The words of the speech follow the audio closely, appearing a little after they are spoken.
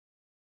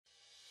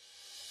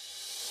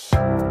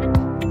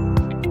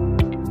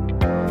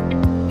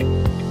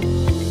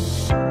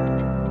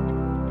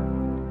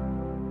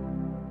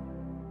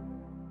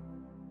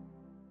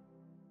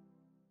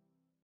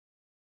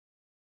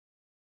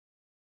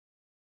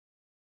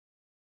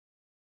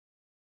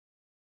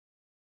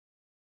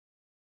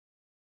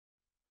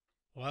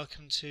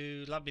Welcome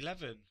to Lab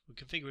 11. We're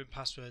configuring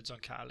passwords on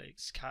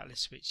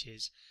Catalyst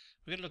switches.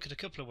 We're going to look at a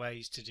couple of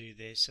ways to do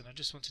this, and I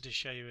just wanted to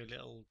show you a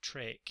little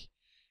trick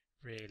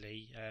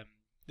really.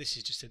 This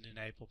is just an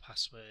enable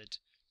password,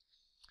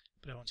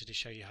 but I wanted to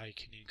show you how you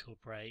can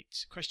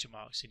incorporate question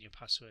marks in your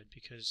password,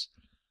 because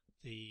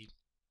the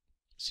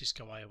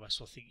Cisco IOS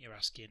will think you're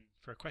asking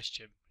for a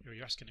question, or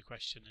you're asking a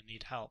question and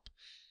need help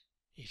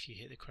if you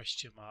hit the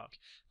question mark.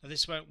 Now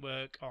this won't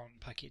work on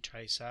Packet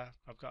Tracer.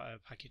 I've got a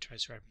Packet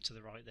Tracer open to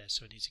the right there,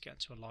 so I need to get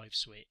into a live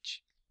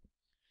switch.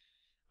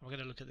 I'm going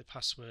to look at the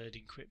password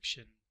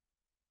encryption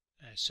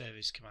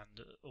service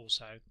command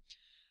also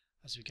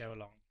as we go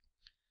along.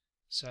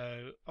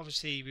 So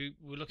obviously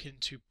we're looking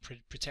to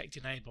protect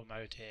enable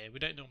mode here. We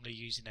don't normally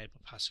use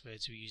enable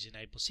passwords, we use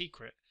enable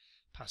secret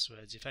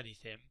passwords if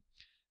anything,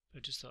 but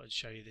I just thought I'd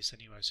show you this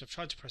anyway. So I've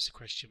tried to press a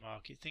question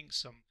mark. It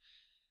thinks I'm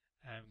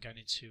going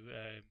into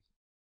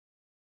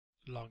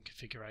long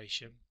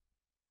configuration.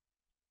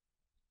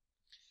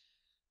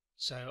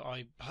 So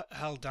I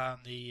held down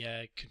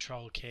the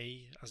control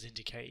key as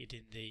indicated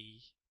in the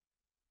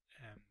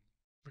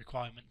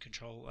requirement,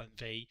 control and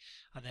V,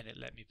 and then it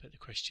let me put the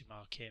question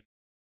mark in.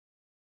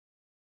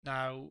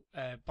 Now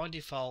by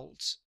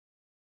default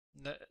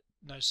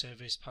no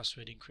service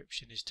password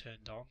encryption is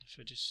turned on. If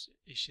I just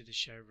issue the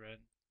show run,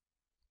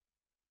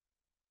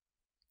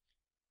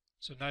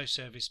 so no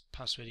service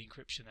password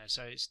encryption there,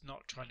 so it's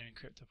not trying to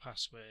encrypt the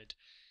password.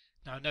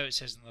 Now I know it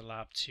says in the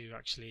lab to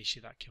actually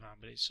issue that command,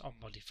 but it's on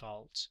by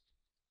default.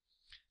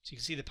 So you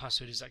can see the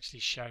password is actually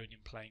shown in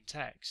plain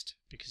text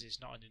because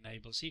it's not an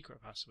enable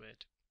secret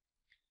password.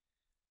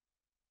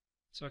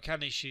 So I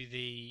can issue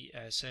the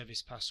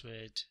service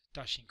password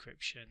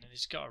 -encryption, and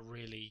it's got a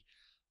really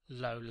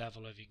low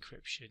level of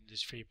encryption.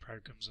 There's free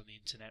programs on the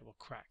internet will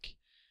crack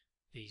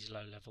these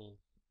low level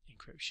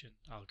encryption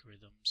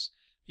algorithms.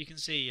 You can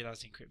see it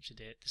has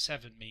encrypted it. The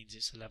 7 means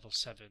it's a level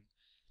 7,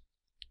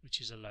 which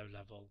is a low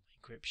level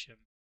encryption.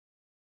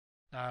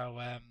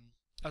 Now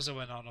as I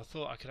went on, I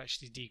thought I could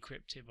actually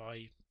decrypt it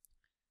by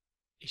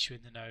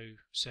issuing the no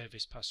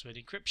service password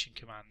encryption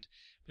command,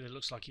 but it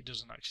looks like it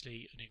doesn't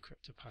actually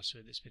unencrypt a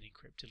password that's been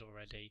encrypted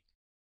already.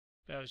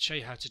 But I'll show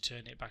you how to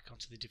turn it back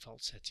onto the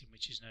default setting,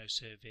 which is no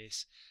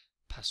service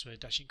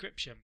password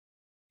 -encryption.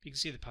 You can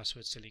see the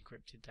password still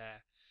encrypted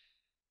there.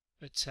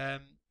 But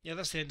yeah,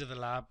 that's the end of the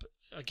lab.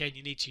 Again,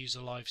 you need to use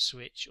a live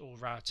switch or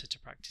router to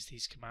practice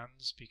these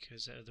commands,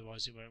 because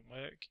otherwise it won't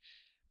work.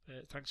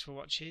 But thanks for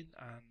watching,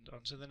 and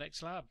on to the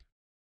next lab.